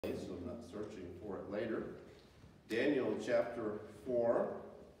searching for it later. Daniel chapter 4.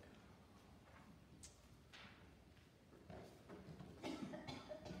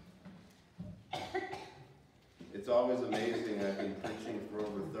 It's always amazing. I've been preaching for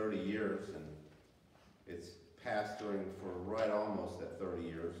over 30 years, and it's pastoring for right almost at 30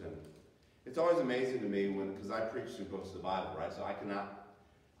 years. And it's always amazing to me because I preach through books of the Bible, right? So I cannot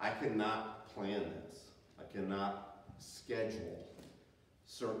plan this. I cannot schedule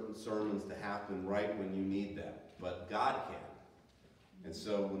certain sermons to happen right when you need them, but God can. And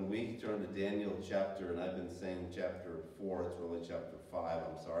so when we turn to Daniel chapter, and I've been saying chapter 4, it's really chapter 5,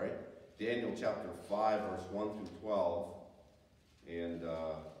 I'm sorry. Daniel chapter 5, verse 1 through 12. And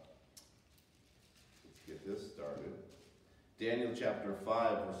let's get this started. Daniel chapter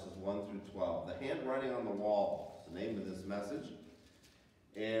 5, verses 1 through 12. The Handwriting on the Wall is the name of this message.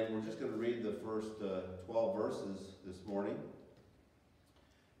 And we're just going to read the first 12 verses this morning.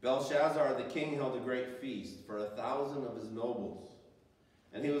 Belshazzar the king held a great feast for 1,000 of his nobles.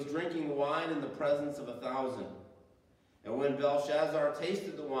 And he was drinking wine in the presence of 1,000. And when Belshazzar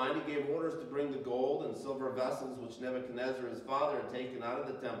tasted the wine, he gave orders to bring the gold and silver vessels which Nebuchadnezzar his father had taken out of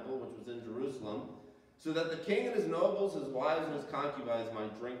the temple, which was in Jerusalem, so that the king and his nobles, his wives, and his concubines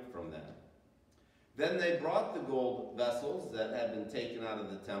might drink from them. Then they brought the gold vessels that had been taken out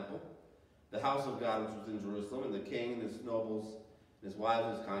of the temple, the house of God which was in Jerusalem, and the king and his nobles, and his wives,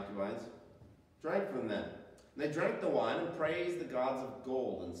 and his concubines drank from them. And they drank the wine and praised the gods of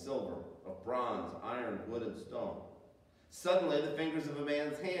gold and silver, of bronze, iron, wood, and stone. Suddenly the fingers of a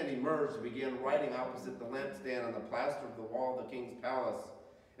man's hand emerged and began writing opposite the lampstand on the plaster of the wall of the king's palace.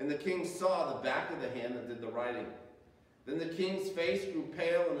 And the king saw the back of the hand that did the writing. Then the king's face grew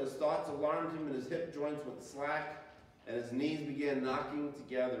pale, and his thoughts alarmed him, and his hip joints went slack, and his knees began knocking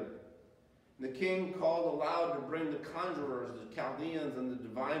together. And the king called aloud to bring the conjurers, the Chaldeans, and the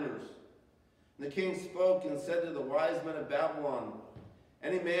diviners. And the king spoke and said to the wise men of Babylon,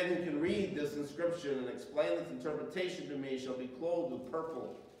 "Any man who can read this inscription and explain its interpretation to me shall be clothed with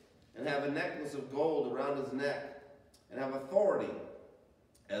purple, and have a necklace of gold around his neck, and have authority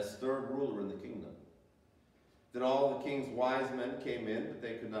as third ruler in the kingdom." Then all the king's wise men came in, but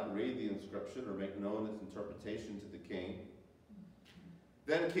they could not read the inscription or make known its interpretation to the king.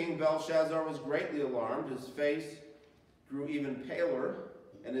 Then King Belshazzar was greatly alarmed. His face grew even paler,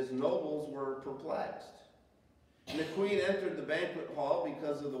 and his nobles were perplexed. And the queen entered the banquet hall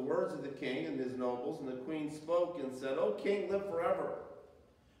because of the words of the king and his nobles, and the queen spoke and said, "O king, live forever.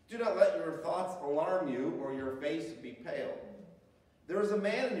 Do not let your thoughts alarm you, or your face be pale. There is a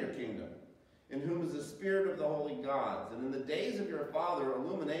man in your kingdom, in whom is the spirit of the holy gods. And in the days of your father,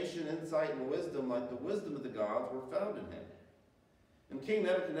 illumination, insight, and wisdom, like the wisdom of the gods, were found in him. And King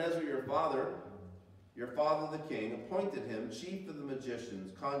Nebuchadnezzar, your father the king, appointed him chief of the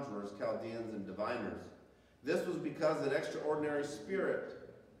magicians, conjurers, Chaldeans, and diviners. This was because an extraordinary spirit,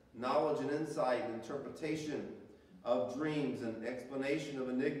 knowledge and insight, interpretation of dreams, and explanation of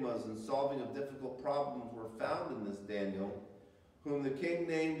enigmas, and solving of difficult problems were found in this Daniel, whom the king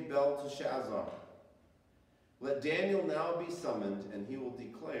named Belshazzar. Let Daniel now be summoned, and he will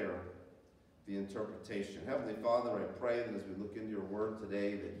declare the interpretation." Heavenly Father, I pray that as we look into your word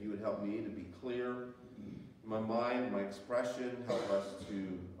today, that you would help me to be clear in my mind, my expression. Help us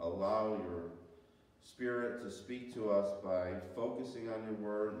to allow your Spirit to speak to us by focusing on your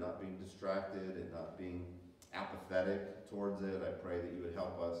word, not being distracted and not being apathetic towards it. I pray that you would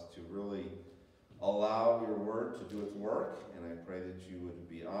help us to really allow your word to do its work, and I pray that you would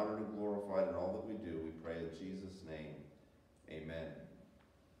be honored and glorified in all that we do. We pray in Jesus' name. Amen.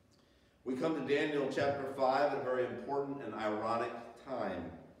 We come to Daniel chapter 5 at a very important and ironic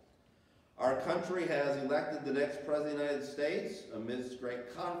time. Our country has elected the next president of the United States amidst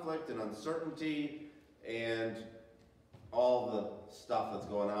great conflict and uncertainty and all the stuff that's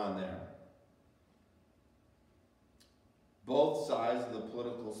going on there. Both sides of the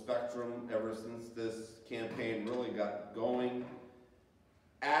political spectrum, ever since this campaign really got going,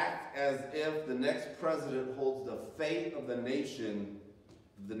 act as if the next president holds the fate of the nation's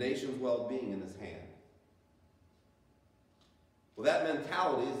well-being in his hand. Well, that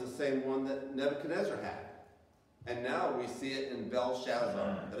mentality is the same one that Nebuchadnezzar had. And now we see it in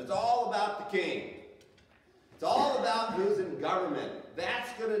Belshazzar, that it's all about the king. It's all about who's in government.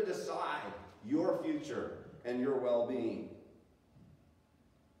 That's going to decide your future and your well-being.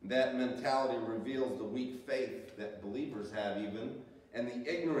 That mentality reveals the weak faith that believers have even, and the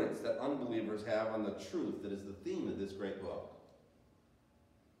ignorance that unbelievers have on the truth that is the theme of this great book.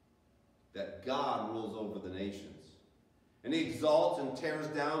 That God rules over the nations. And he exalts and tears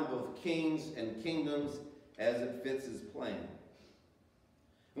down both kings and kingdoms as it fits his plan.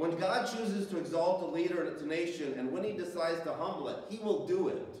 When God chooses to exalt a leader in a nation, and when he decides to humble it, he will do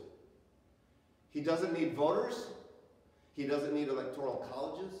it. He doesn't need voters. He doesn't need electoral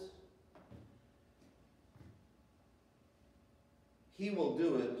colleges. He will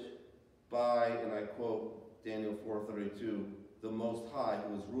do it by, and I quote Daniel 4:32, the Most High,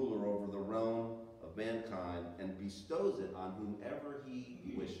 who is ruler over the realm of mankind and bestows it on whomever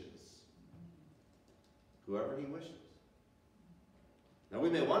he wishes. Whoever he wishes. Now we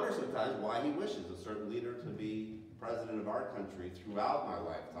may wonder sometimes why he wishes a certain leader to be president of our country throughout my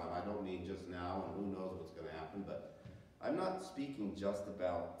lifetime. I don't mean just now, and who knows what's going to happen, but I'm not speaking just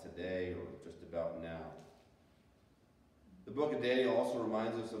about today or just about now. The book of Daniel also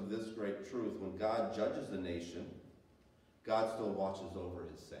reminds us of this great truth. When God judges a nation, God still watches over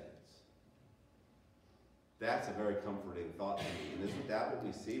his saints. That's a very comforting thought to me. And isn't that what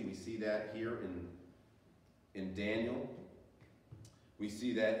we see? We see that here in Daniel. We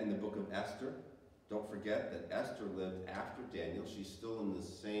see that in the book of Esther. Don't forget that Esther lived after Daniel. She's still in the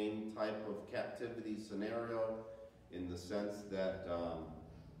same type of captivity scenario in the sense that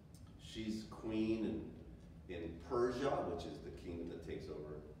she's queen in Persia, which is the kingdom that takes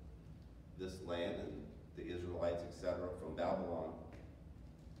over this land and the Israelites, etc., from Babylon.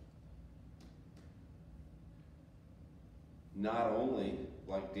 Not only,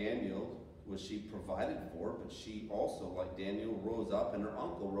 like Daniel, was she provided for, but she also, like Daniel, rose up, and her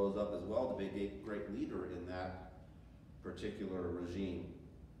uncle rose up as well to be a great leader in that particular regime.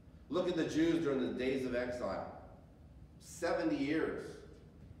 Look at the Jews during the days of exile. 70 years.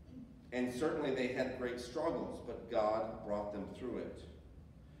 And certainly they had great struggles, but God brought them through it.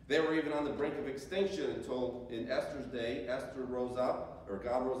 They were even on the brink of extinction until in Esther's day, Esther rose up, or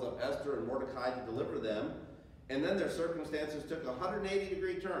God rose up Esther and Mordecai to deliver them. And then their circumstances took a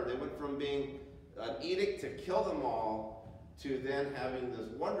 180-degree turn. They went from being an edict to kill them all to then having this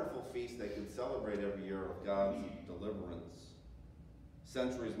wonderful feast they could celebrate every year of God's deliverance.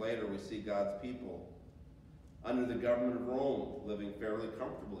 Centuries later, we see God's people under the government of Rome living fairly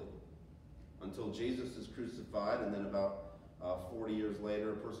comfortably until Jesus is crucified, and then about 40 years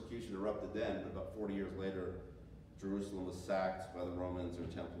later, persecution erupted then, but about 40 years later, Jerusalem was sacked by the Romans, their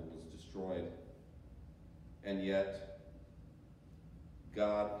temple was destroyed. And yet,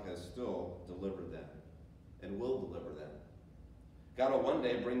 God has still delivered them and will deliver them. God will one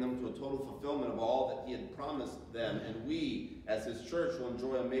day bring them to a total fulfillment of all that he had promised them, and we, as his church, will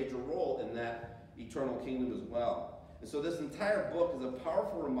enjoy a major role in that eternal kingdom as well. And so this entire book is a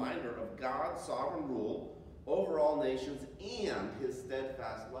powerful reminder of God's sovereign rule over all nations and his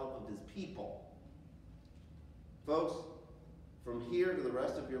steadfast love of his people. Folks, from here to the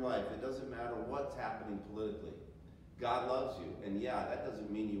rest of your life, it doesn't matter what's happening politically. God loves you. And yeah, that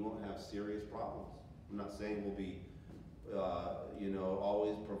doesn't mean you won't have serious problems. I'm not saying we'll be,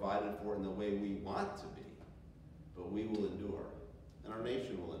 always provided for in the way we want to be. But we will endure. And our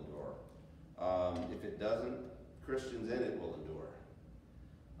nation will endure. If it doesn't, Christians in it will endure.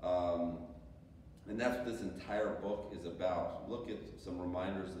 And that's what this entire book is about. Look at some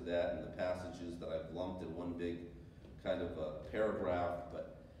reminders of that in the passages that I've lumped in one big kind of a paragraph.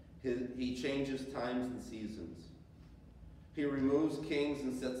 But he changes times and seasons. He removes kings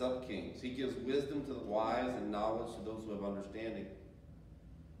and sets up kings. He gives wisdom to the wise and knowledge to those who have understanding.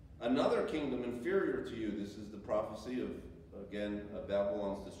 Another kingdom inferior to you, this is the prophecy of, again,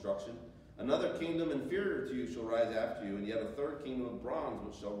 Babylon's destruction. Another kingdom inferior to you shall rise after you, and yet a third kingdom of bronze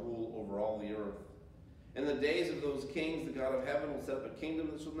which shall rule over all the earth. In the days of those kings, the God of heaven will set up a kingdom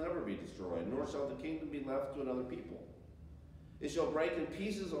that shall never be destroyed, nor shall the kingdom be left to another people. It shall break in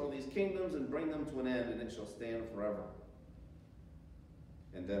pieces all these kingdoms and bring them to an end, and it shall stand forever.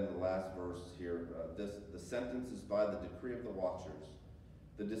 And then the last verse here, the sentence is by the decree of the watchers,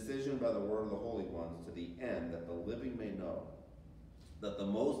 the decision by the word of the holy ones, to the end that the living may know that the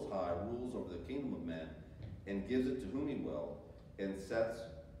Most High rules over the kingdom of men and gives it to whom he will, and sets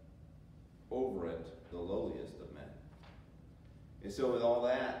over it the lowliest of men. And so with all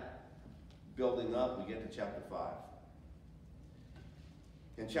that building up, we get to chapter 5.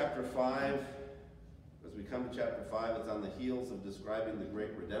 In chapter 5, as we come to chapter 5, it's on the heels of describing the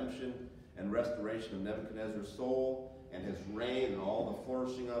great redemption and restoration of Nebuchadnezzar's soul and his reign and all the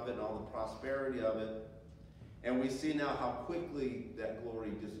flourishing of it and all the prosperity of it. And we see now how quickly that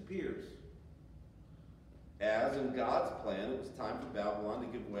glory disappears. As in God's plan, it was time for Babylon to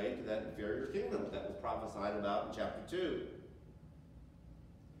give way to that inferior kingdom that was prophesied about in chapter 2.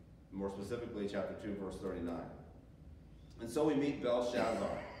 More specifically, chapter 2, verse 39. And so we meet Belshazzar,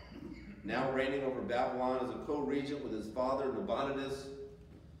 now reigning over Babylon as a co-regent with his father Nabonidus.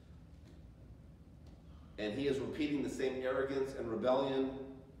 And he is repeating the same arrogance and rebellion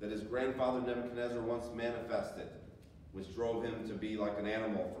that his grandfather Nebuchadnezzar once manifested, which drove him to be like an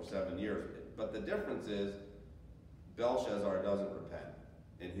animal for 7 years. But the difference is Belshazzar doesn't repent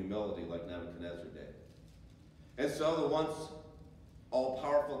in humility like Nebuchadnezzar did. And so the once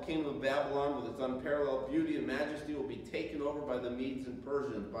all-powerful kingdom of Babylon, with its unparalleled beauty and majesty, will be taken over by the Medes and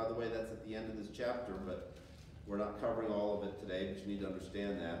Persians. By the way, that's at the end of this chapter, but we're not covering all of it today, but you need to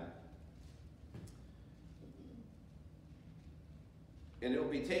understand that. And it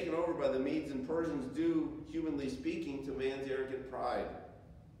will be taken over by the Medes and Persians, due, humanly speaking, to man's arrogant pride.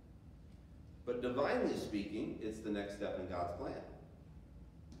 But divinely speaking, it's the next step in God's plan.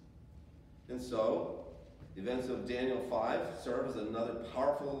 And so, the events of Daniel 5 serve as another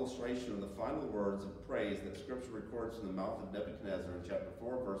powerful illustration of the final words of praise that Scripture records from the mouth of Nebuchadnezzar in chapter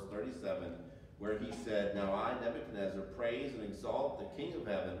 4, verse 37, where he said, "Now I, Nebuchadnezzar, praise and exalt the King of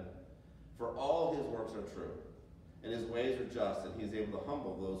heaven, for all his works are true, and his ways are just, and he is able to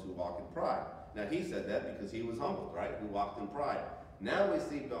humble those who walk in pride." Now he said that because he was humbled, right? Who walked in pride. Now we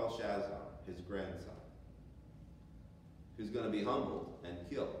see Belshazzar, his grandson, who's going to be humbled and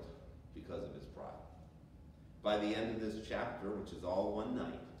killed because of his pride. By the end of this chapter, which is all one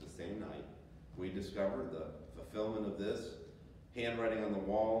night, the same night, we discover the fulfillment of this, handwriting on the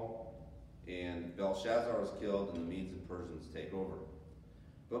wall, and Belshazzar is killed, and the Medes and Persians take over.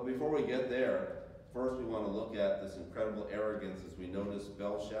 But before we get there, first we want to look at this incredible arrogance as we notice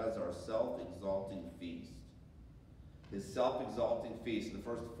Belshazzar's self-exalting feast. His self-exalting feast, the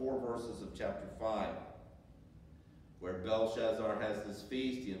first 4 verses of chapter 5, where Belshazzar has this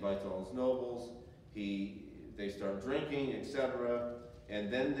feast, he invites all his nobles, they start drinking, etc.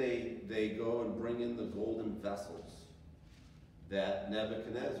 And then they go and bring in the golden vessels that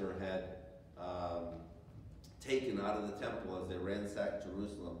Nebuchadnezzar had taken out of the temple as they ransacked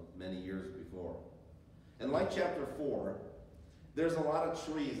Jerusalem many years before. And like chapter 4, there's a lot of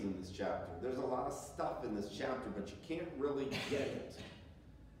trees in this chapter. There's a lot of stuff in this chapter, but you can't really get it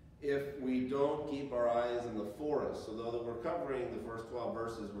if we don't keep our eyes on the forest. So though we're covering the first 12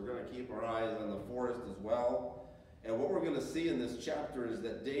 verses, we're going to keep our eyes on the forest as well. And what we're going to see in this chapter is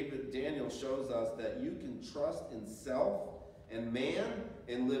that Daniel shows us that you can trust in self and man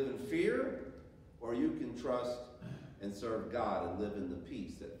and live in fear, or you can trust and serve God and live in the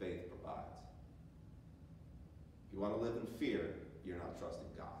peace that faith provides. If you want to live in fear, you're not trusting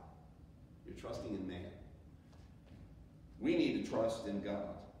God. You're trusting in man. We need to trust in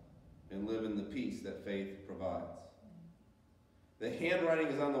God and live in the peace that faith provides. The handwriting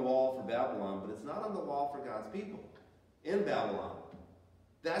is on the wall for Babylon, but it's not on the wall for God's people in Babylon.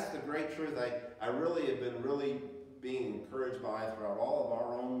 That's the great truth I really have been being encouraged by throughout all of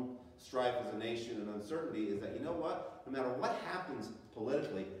our own strife as a nation and uncertainty, is that, you know what? No matter what happens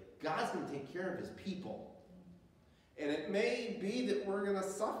politically, God's going to take care of his people. And it may be that we're going to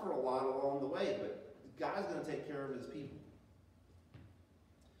suffer a lot along the way, but God's going to take care of his people.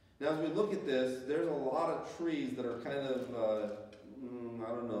 Now, as we look at this, there's a lot of trees that are kind of, I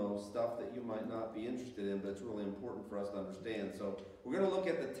don't know, stuff that you might not be interested in, but it's really important for us to understand. So we're going to look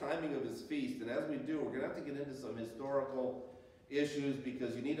at the timing of his feast, and as we do, we're going to have to get into some historical issues,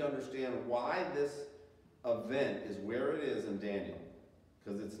 because you need to understand why this event is where it is in Daniel,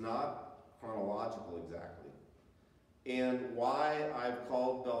 because it's not chronological exactly, and why I've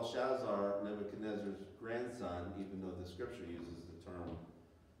called Belshazzar Nebuchadnezzar's grandson, even though the scripture uses the term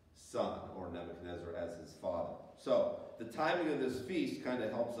son, or Nebuchadnezzar as his father. So the timing of this feast kind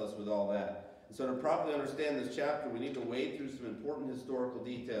of helps us with all that. And so to properly understand this chapter, we need to wade through some important historical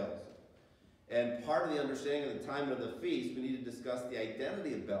details. And part of the understanding of the timing of the feast, we need to discuss the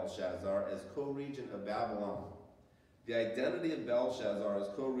identity of Belshazzar as co-regent of Babylon. The identity of Belshazzar as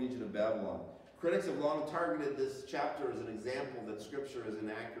co-regent of Babylon. Critics have long targeted this chapter as an example that Scripture is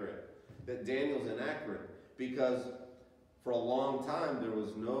inaccurate, that Daniel's inaccurate, because for a long time there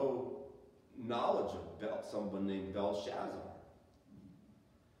was no knowledge of someone named Belshazzar.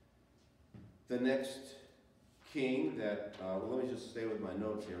 The next king that, let me just stay with my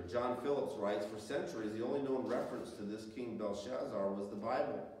notes here. John Phillips writes, for centuries, the only known reference to this king Belshazzar was the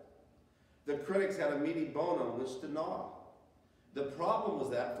Bible. The critics had a meaty bone on which to gnaw. The problem was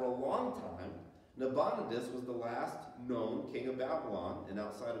that for a long time, Nabonidus was the last known king of Babylon, and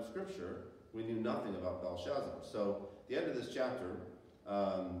outside of Scripture, we knew nothing about Belshazzar. So, at the end of this chapter,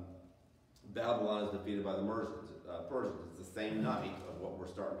 Babylon is defeated by the Persians. It's the same night of what we're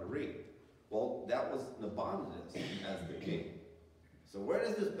starting to read. Well, that was Nabonidus as the king. So where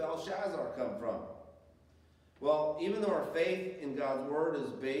does this Belshazzar come from? Well, even though our faith in God's word is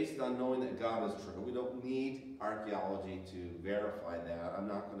based on knowing that God is true, we don't need archaeology to verify that. I'm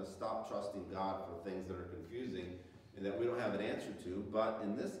not going to stop trusting God for things that are confusing and that we don't have an answer to, but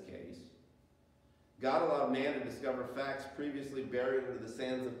in this case, God allowed man to discover facts previously buried under the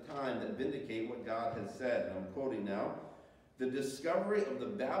sands of time that vindicate what God has said. And I'm quoting now. The discovery of the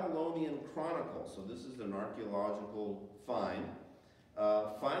Babylonian Chronicle, so this is an archaeological find,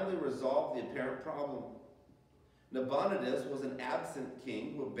 finally resolved the apparent problem. Nabonidus was an absent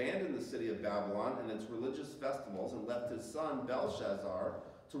king who abandoned the city of Babylon and its religious festivals and left his son Belshazzar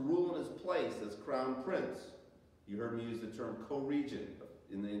to rule in his place as crown prince. You heard me use the term co-regent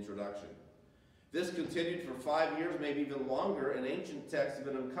in the introduction. This continued for 5 years, maybe even longer, and ancient texts have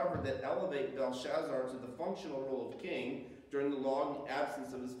been uncovered that elevate Belshazzar to the functional role of king during the long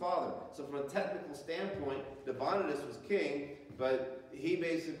absence of his father. So from a technical standpoint, Nabonidus was king, but he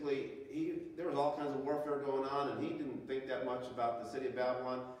basically, there was all kinds of warfare going on, and he didn't think that much about the city of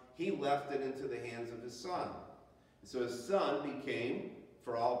Babylon. He left it into the hands of his son. So his son became,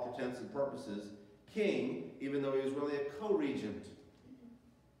 for all intents and purposes, king, even though he was really a co-regent.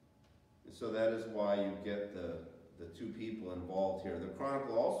 And so that is why you get the two people involved here. The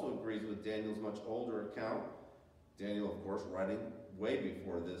Chronicle also agrees with Daniel's much older account. Daniel, of course, writing way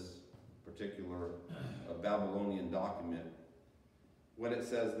before this particular Babylonian document, when it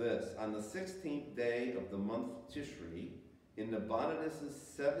says this: on the 16th day of the month Tishri, in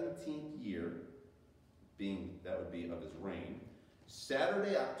Nabonidus' 17th year, that would be of his reign,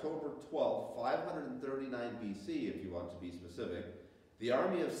 Saturday, October 12th, 539 BC, if you want to be specific, the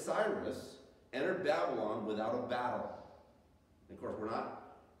army of Cyrus entered Babylon without a battle. And of course, we're not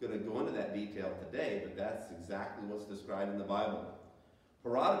going to go into that detail today, but that's exactly what's described in the Bible.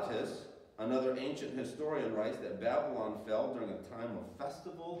 Herodotus, another ancient historian, writes that Babylon fell during a time of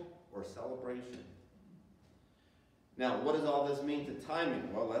festival or celebration. Now, what does all this mean to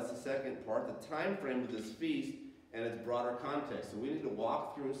timing? Well, that's the second part, the time frame of this feast and its broader context. So we need to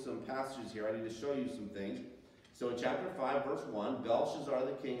walk through some passages here. I need to show you some things. So in chapter 5, verse 1, Belshazzar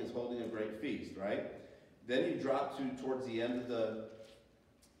the king is holding a great feast, right? Then you drop towards the end of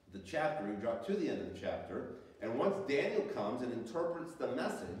the chapter, you drop to the end of the chapter, and once Daniel comes and interprets the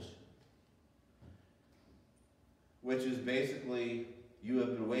message, which is basically, you have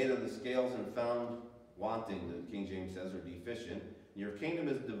been weighed on the scales and found wanting, the King James says, or deficient. Your kingdom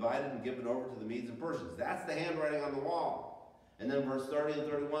is divided and given over to the Medes and Persians. That's the handwriting on the wall. And then verse 30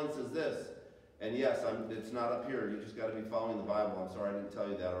 and 31 says this, and yes, it's not up here, you just got to be following the Bible. I'm sorry I didn't tell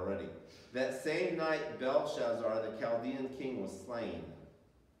you that already. That same night, Belshazzar, the Chaldean king, was slain.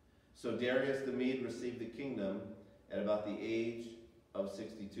 So Darius the Mede received the kingdom at about the age of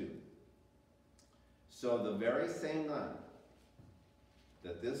 62. So the very same night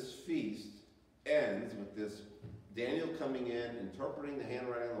that this feast ends with this Daniel coming in, interpreting the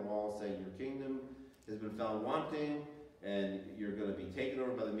handwriting on the wall, saying your kingdom has been found wanting, and you're going to be taken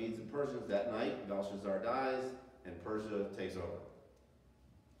over by the Medes and Persians. That night, Belshazzar dies, and Persia takes over.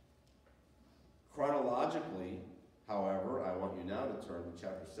 Chronologically, however, I want you now to turn to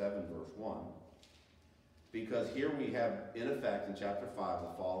chapter 7, verse 1. Because here we have, in effect, in chapter 5,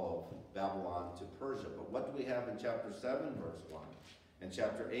 the fall of Babylon to Persia. But what do we have in chapter 7, verse 1? And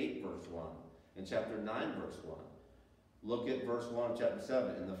chapter 8, verse 1? And chapter 9, verse 1? Look at verse 1 of chapter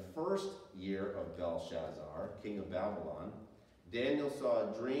 7. In the first year of Belshazzar, king of Babylon, Daniel saw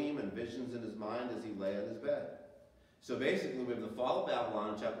a dream and visions in his mind as he lay on his bed. So basically, we have the fall of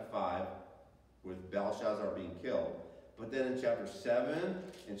Babylon in chapter 5, with Belshazzar being killed. But then in chapter 7,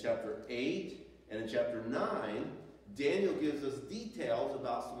 in chapter 8, and in chapter 9, Daniel gives us details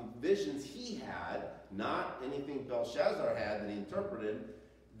about some visions he had, not anything Belshazzar had that he interpreted,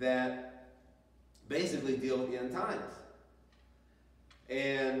 that basically deal with the end times.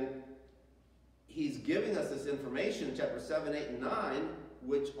 And he's giving us this information in chapter 7, 8, and 9,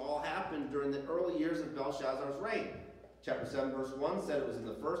 which all happened during the early years of Belshazzar's reign. Chapter 7, verse 1 said it was in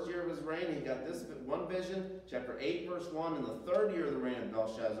the first year of his reign. He got this one vision. Chapter 8, verse 1, in the third year of the reign of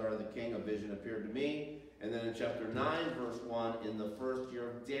Belshazzar the king, a vision appeared to me. And then in chapter 9, verse 1, in the first year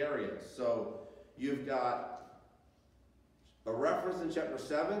of Darius. So you've got a reference in chapter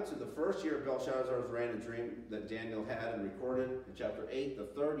 7 to the first year of Belshazzar's reign, a dream that Daniel had and recorded. In chapter 8, the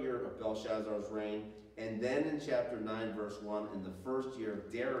third year of Belshazzar's reign. And then in chapter 9, verse 1, in the first year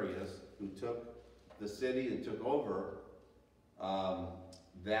of Darius, who took the city and took over,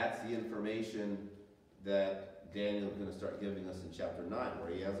 that's the information that Daniel is going to start giving us in chapter 9,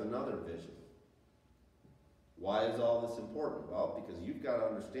 where he has another vision. Why is all this important? Well, because you've got to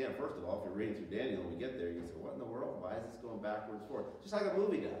understand, first of all, if you're reading through Daniel and we get there, you can say, what in the world? Why is this going backwards and forward? Just like a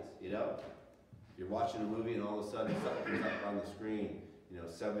movie does, you know? You're watching a movie and all of a sudden something comes up on the screen,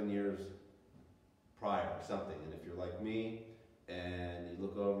 7 years prior or something. And if you're like me and you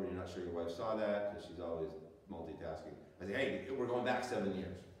look over and you're not sure your wife saw that because she's always multitasking. I say, hey, we're going back 7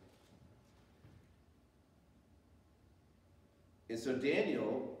 years. And so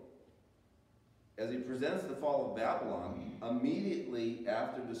Daniel, as he presents the fall of Babylon, immediately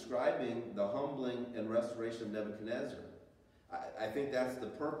after describing the humbling and restoration of Nebuchadnezzar, I think that's the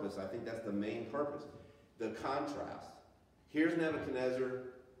purpose. I think that's the main purpose. The contrast. Here's Nebuchadnezzar,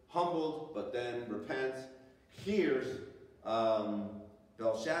 humbled, but then repents. Here's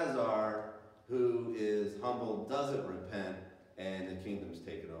Belshazzar, who is humbled, doesn't repent, and the kingdom's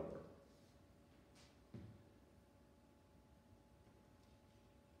taken over.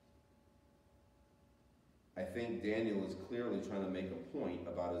 I think Daniel is clearly trying to make a point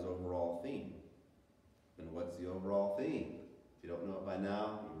about his overall theme. And what's the overall theme? If you don't know it by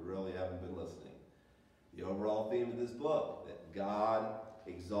now, you really haven't been listening. The overall theme of this book, that God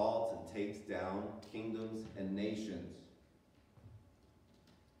exalts and takes down kingdoms and nations.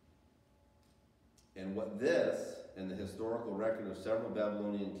 And what this, and the historical record of several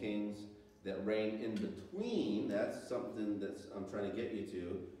Babylonian kings that reign in between, that's something that I'm trying to get you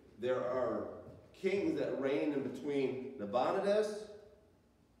to. There are kings that reign in between Nabonidus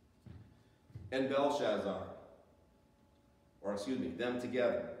and Belshazzar. Or excuse me, them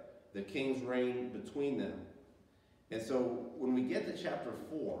together. The kings reign between them. And so when we get to chapter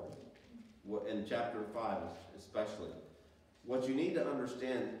 4, and chapter 5 especially, what you need to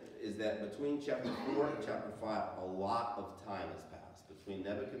understand is that between chapter 4 and chapter 5, a lot of time has passed between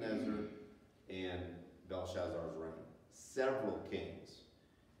Nebuchadnezzar and Belshazzar's reign. Several kings.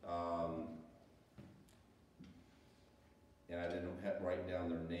 And I didn't write down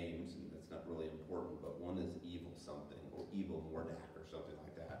their names, and that's not really important, but one is Evil something, or Evil Mordak, or something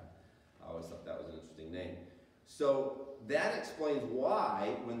like that. I always thought that was an interesting name. So that explains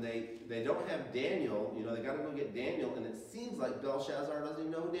why, when they don't have Daniel, they got to go get Daniel, and it seems like Belshazzar doesn't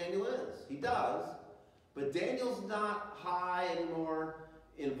even know who Daniel is. He does, but Daniel's not high anymore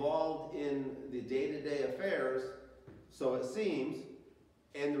involved in the day-to-day affairs, so it seems.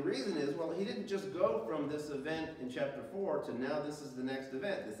 And the reason is, well, he didn't just go from this event in chapter 4 to now this is the next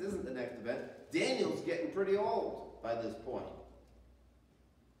event. This isn't the next event. Daniel's getting pretty old by this point.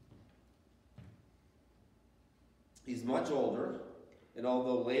 He's much older, and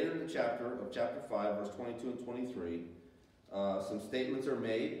although later in the chapter 5, verse 22 and 23, some statements are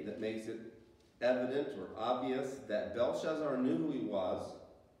made that makes it evident or obvious that Belshazzar knew who he was,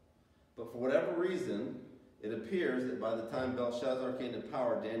 but for whatever reason, it appears that by the time Belshazzar came to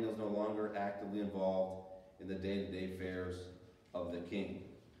power, Daniel's no longer actively involved in the day-to-day affairs of the king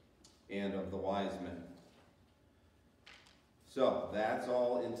and of the wise men. So that's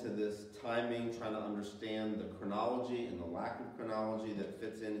all into this timing, trying to understand the chronology and the lack of chronology that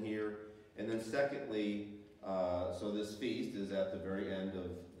fits in here. And then secondly, so this feast is at the very end of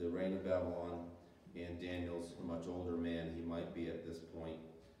the reign of Babylon, and Daniel's a much older man. He might be at this point,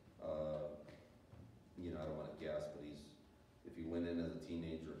 I don't want to guess, but if he went in as a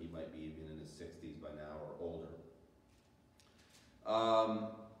teenager, he might be even in his 60s by now or older.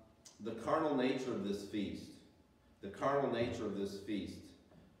 The carnal nature of this feast. The carnal nature of this feast.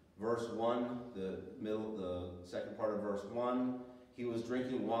 Verse 1, the second part of verse 1, he was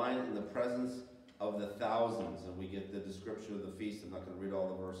drinking wine in the presence of the thousands. And we get the description of the feast. I'm not going to read all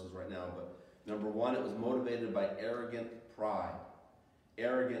the verses right now, but number 1, it was motivated by arrogant pride.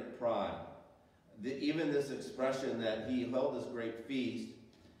 Arrogant pride. Even this expression that he held this great feast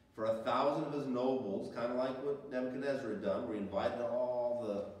for 1,000 of his nobles, kind of like what Nebuchadnezzar had done, where he invited all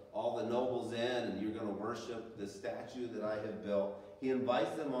the nobles in, and you're going to worship the statue that I have built. He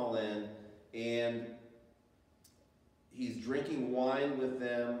invites them all in, and he's drinking wine with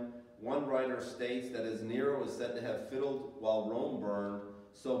them. One writer states that as Nero is said to have fiddled while Rome burned,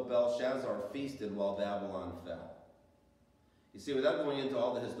 so Belshazzar feasted while Babylon fell. You see, without going into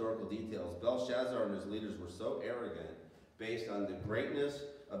all the historical details, Belshazzar and his leaders were so arrogant based on the greatness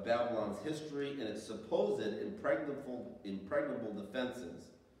of Babylon's history and its supposed impregnable defenses,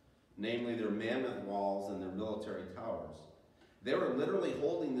 namely their mammoth walls and their military towers. They were literally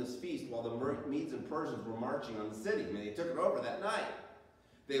holding this feast while the Medes and Persians were marching on the city. I mean, they took it over that night.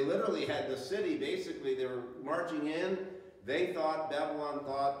 They literally had the city, basically, they were marching in. They thought, Babylon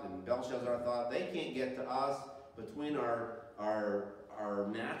thought, and Belshazzar thought, they can't get to us between our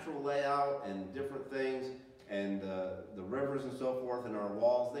natural layout and different things, and the rivers and so forth, and our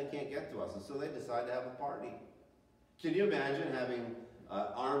walls, they can't get to us. And so they decide to have a party. Can you imagine having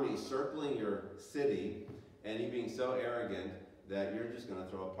armies circling your city and you being so arrogant that you're just going to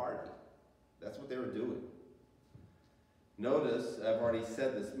throw a party? That's what they were doing. Notice, I've already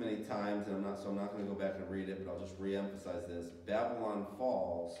said this many times, and I'm not going to go back and read it, but I'll just re-emphasize this. Babylon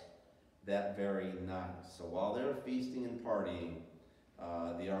falls that very night. So while they're feasting and partying,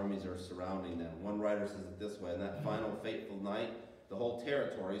 the armies are surrounding them. One writer says it this way: in that final fateful night, the whole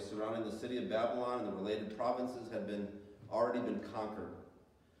territory surrounding the city of Babylon and the related provinces had already been conquered.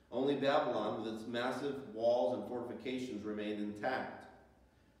 Only Babylon, with its massive walls and fortifications, remained intact.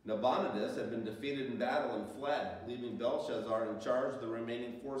 Nabonidus had been defeated in battle and fled, leaving Belshazzar in charge of the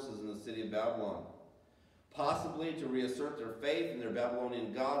remaining forces in the city of Babylon. Possibly to reassert their faith in their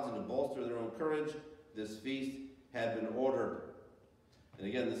Babylonian gods and to bolster their own courage, this feast had been ordered. And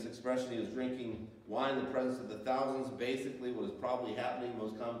again, this expression, he was drinking wine in the presence of the thousands. Basically, what is probably happening,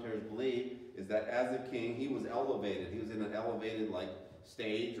 most commentators believe, is that as a king, he was elevated. He was in an elevated,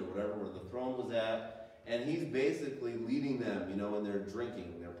 stage or whatever, where the throne was at. And he's basically leading them, in their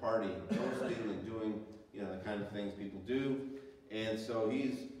drinking, their partying, toasting, and doing, the kind of things people do. And so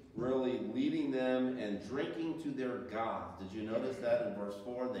he's really leading them and drinking to their gods. Did you notice that in verse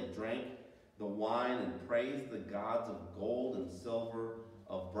 4? They drank the wine and praised the gods of gold and silver,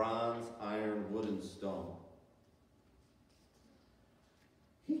 of bronze, iron, wood, and stone.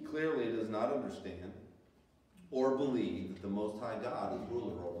 He clearly does not understand or believe that the Most High God is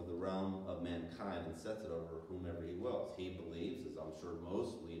ruler over the realm of mankind and sets it over whomever he wills. He believes, as I'm sure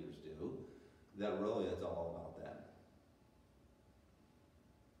most leaders do, that really it's all about them.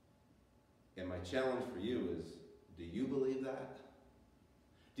 And my challenge for you is, do you believe that?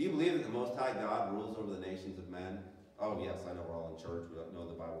 Do you believe that the Most High God rules over the nations of men? Oh, yes, I know we're all in church. We don't know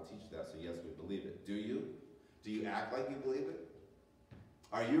the Bible teaches that, so yes, we believe it. Do you? Do you act like you believe it?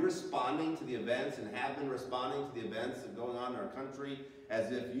 Are you responding to the events and have been responding to the events that are going on in our country as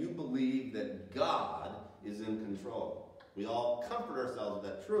if you believe that God is in control? We all comfort ourselves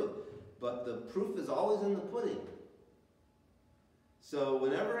with that truth, but the proof is always in the pudding. So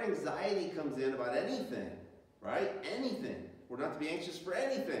whenever anxiety comes in about anything, right? Anything. We're not to be anxious for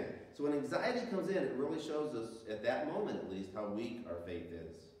anything. So when anxiety comes in, it really shows us, at that moment at least, how weak our faith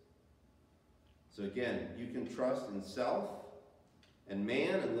is. So again, you can trust in self and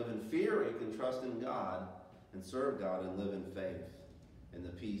man and live in fear, or you can trust in God and serve God and live in faith and the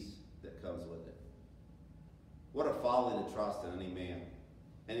peace that comes with it. What a folly to trust in any man,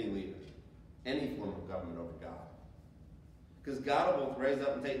 any leader, any form of government over God. Because God will both raise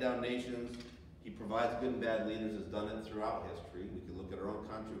up and take down nations. He provides good and bad leaders, has done it throughout history. We can look at our own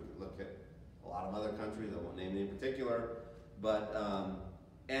country, we can look at a lot of other countries, I won't name any in particular. But,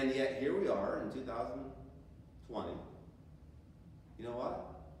 and yet here we are in 2020. You know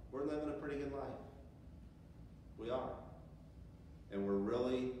what? We're living a pretty good life. We are. And we're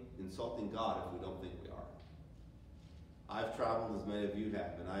really insulting God if we don't think we are. I've traveled as many of you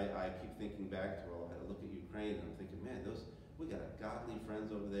have, and I keep thinking back to, I look at Ukraine and I'm thinking, man, we got godly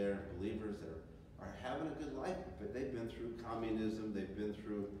friends over there, believers that are having a good life. But they've been through communism, they've been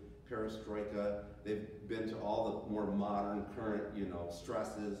through perestroika, they've been to all the more modern, current,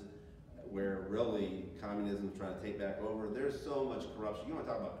 stresses where really communism is trying to take back over. There's so much corruption. You want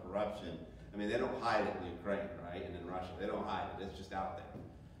to talk about corruption? I mean, they don't hide it in Ukraine, right? And in Russia, they don't hide it. It's just out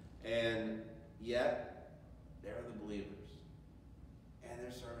there. And yet, they're the believers. And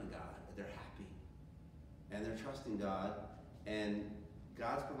they're serving God. They're happy. And they're trusting God. And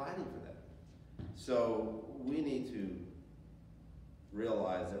God's providing for them. So we need to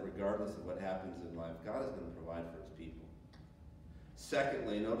realize that regardless of what happens in life, God is going to provide for his people.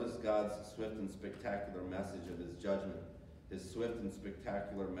 Secondly, notice God's swift and spectacular message of his judgment. His swift and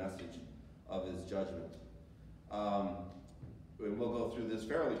spectacular message of his judgment. And we'll go through this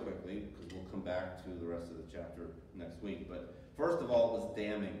fairly quickly because we'll come back to the rest of the chapter next week. But first of all, it was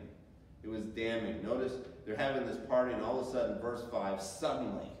damning. It was damning. Notice they're having this party, and all of a sudden, verse 5,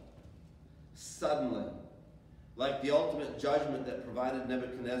 suddenly, like the ultimate judgment that provided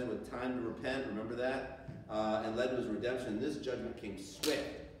Nebuchadnezzar with time to repent, remember that? And led to his redemption. This judgment came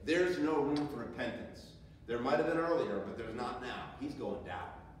swift. There's no room for repentance. There might have been earlier, but there's not now. He's going down.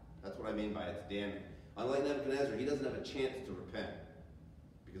 That's what I mean by it's damning. Unlike Nebuchadnezzar, he doesn't have a chance to repent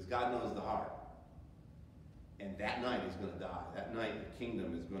because God knows the heart. And that night he's going to die. That night the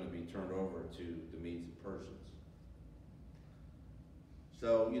kingdom is going to be turned over to the Medes and Persians.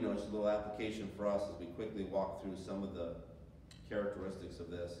 So, just a little application for us as we quickly walk through some of the characteristics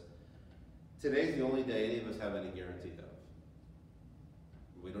of this. Today's the only day any of us have any guarantee of.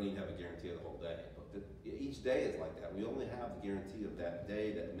 We don't even have a guarantee of the whole day. But each day is like that. We only have the guarantee of that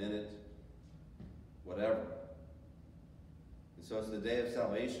day, that minute, whatever. And so it's the day of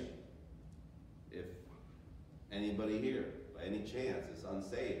salvation. If anybody here, by any chance, is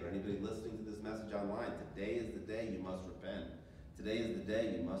unsaved, or anybody listening to this message online, today is the day you must repent. Today is the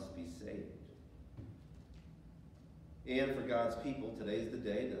day you must be saved. And for God's people, today is the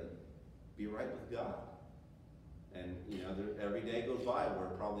day to be right with God. And, every day goes by where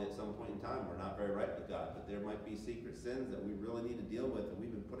probably at some point in time we're not very right with God. But there might be secret sins that we really need to deal with and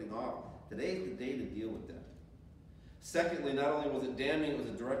we've been putting off. Today's the day to deal with them. Secondly, not only was it damning, it was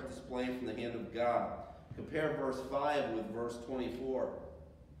a direct display from the hand of God. Compare verse 5 with verse 24.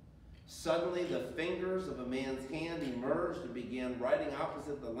 Suddenly the fingers of a man's hand emerged and began writing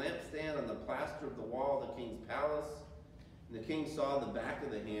opposite the lampstand on the plaster of the wall of the king's palace. And the king saw the back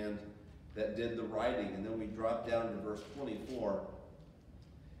of the hand that did the writing. And then we drop down to verse 24.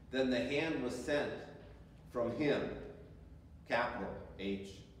 Then the hand was sent from him, capital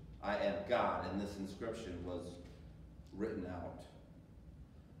H-I-M, God, and this inscription was written out.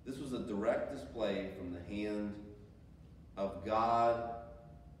 This was a direct display from the hand of God.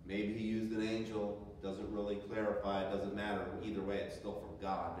 Maybe he used an angel. Doesn't really clarify. It doesn't matter. Either way, it's still from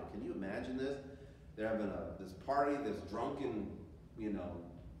God. But can you imagine this? They're having this party, this drunken,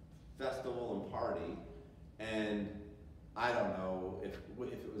 festival and party. And I don't know if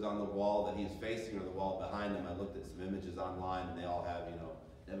it was on the wall that he's facing or the wall behind him. I looked at some images online and they all have,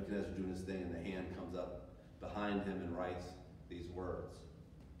 Nebuchadnezzar doing his thing and the hand comes up behind him and writes these words.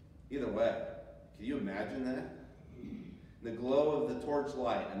 Either way, can you imagine that? In the glow of the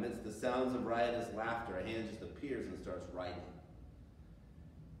torchlight, amidst the sounds of riotous laughter, a hand just appears and starts writing.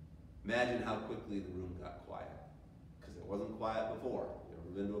 Imagine how quickly the room got quiet. Because it wasn't quiet before. If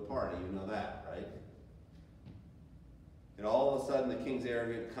you've ever been to a party, you know that, right? And all of a sudden, the king's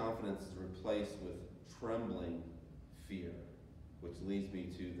arrogant confidence is replaced with trembling fear, which leads me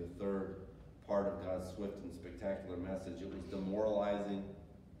to the third part of God's swift and spectacular message. It was demoralizing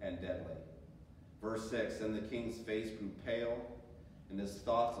and deadly. Verse 6, then the king's face grew pale, and his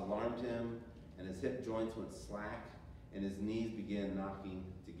thoughts alarmed him, and his hip joints went slack, and his knees began knocking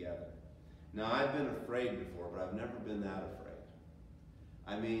together. Now, I've been afraid before, but I've never been that afraid.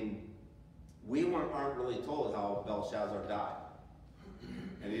 I mean, we aren't really told how Belshazzar died.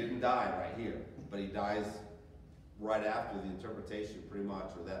 And he didn't die right here, but he dies right after the interpretation, pretty much,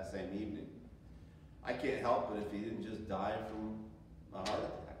 or that same evening. I can't help it if he didn't just die from a heart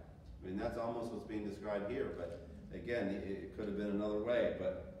attack. I mean, that's almost what's being described here, but again, it could have been another way.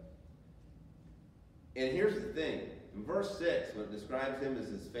 And here's the thing. In verse 6, when it describes him as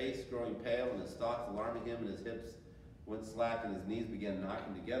his face growing pale and his thoughts alarming him and his hips went slack and his knees began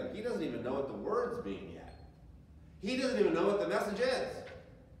knocking together, he doesn't even know what the word's mean yet. He doesn't even know what the message is.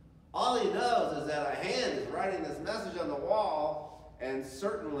 All he knows is that a hand is writing this message on the wall, and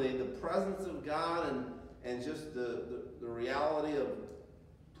certainly the presence of God and just the reality of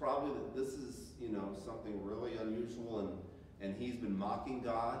probably that this is, something really unusual, and he's been mocking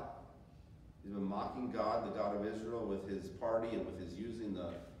God. He's been mocking God, the God of Israel, with his party and with his using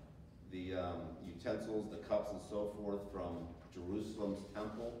the utensils, the cups, and so forth from Jerusalem's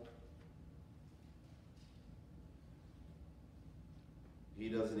temple. He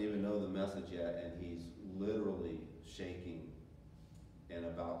doesn't even know the message yet, and he's literally shaking and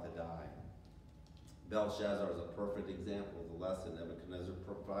about to die. Belshazzar is a perfect example of the lesson Nebuchadnezzar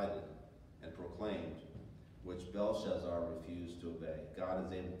provided and proclaimed, which Belshazzar refused to obey. God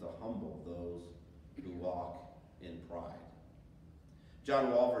is able to humble those who walk in pride.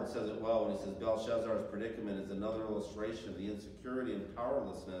 John Walford says it well when he says Belshazzar's predicament is another illustration of the insecurity and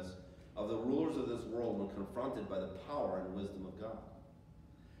powerlessness of the rulers of this world when confronted by the power and wisdom of God.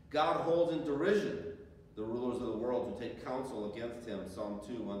 God holds in derision the rulers of the world who take counsel against him, Psalm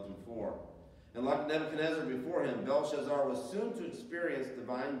 2, 1-4. And like Nebuchadnezzar before him, Belshazzar was soon to experience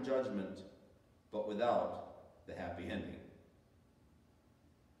divine judgment, but without the happy ending.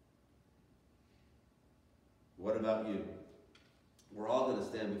 What about you? We're all going to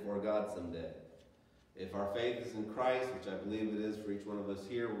stand before God someday. If our faith is in Christ, which I believe it is for each one of us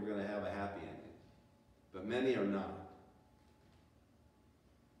here, we're going to have a happy ending. But many are not.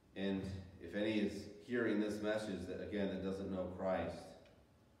 And if any is hearing this message that doesn't know Christ,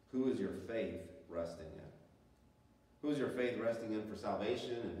 who is your faith resting in? Who is your faith resting in for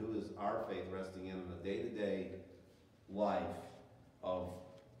salvation, and who is our faith resting in a day-to-day life of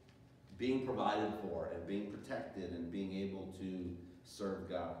being provided for and being protected and being able to serve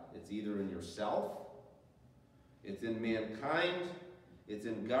God? It's either in yourself, it's in mankind, it's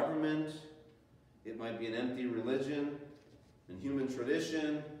in government, it might be an empty religion and human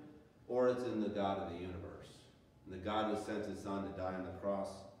tradition, or it's in the God of the universe. And the God who sent his Son to die on the cross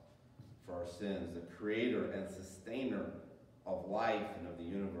for our sins, the creator and sustainer of life and of the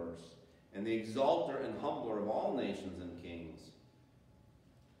universe, and the exalter and humbler of all nations and kings.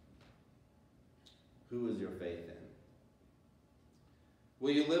 Who is your faith in?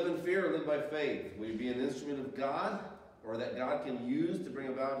 Will you live in fear or live by faith? Will you be an instrument of God, or that God can use to bring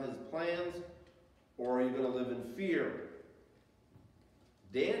about his plans, or are you going to live in fear?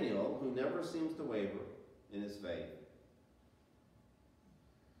 Daniel, who never seems to waver in his faith,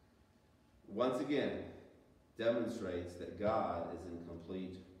 once again demonstrates that God is in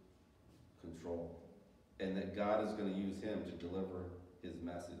complete control and that God is going to use him to deliver his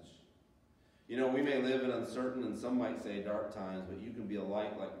message. You know, we may live in uncertain and some might say dark times, but you can be a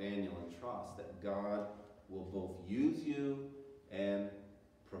light like Daniel and trust that God will both use you and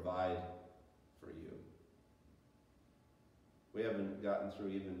provide for you. We haven't gotten through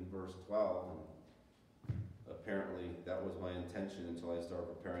even verse 12, and apparently that was my intention until I started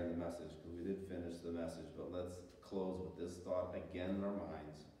preparing the message, because we did finish the message, but let's close with this thought again in our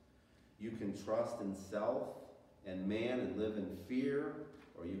minds. You can trust in self and man and live in fear,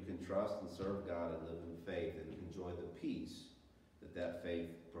 or you can trust and serve God and live in faith and enjoy the peace that that faith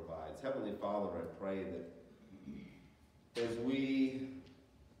provides. Heavenly Father, I pray that as we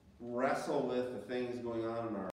wrestle with the things going on in our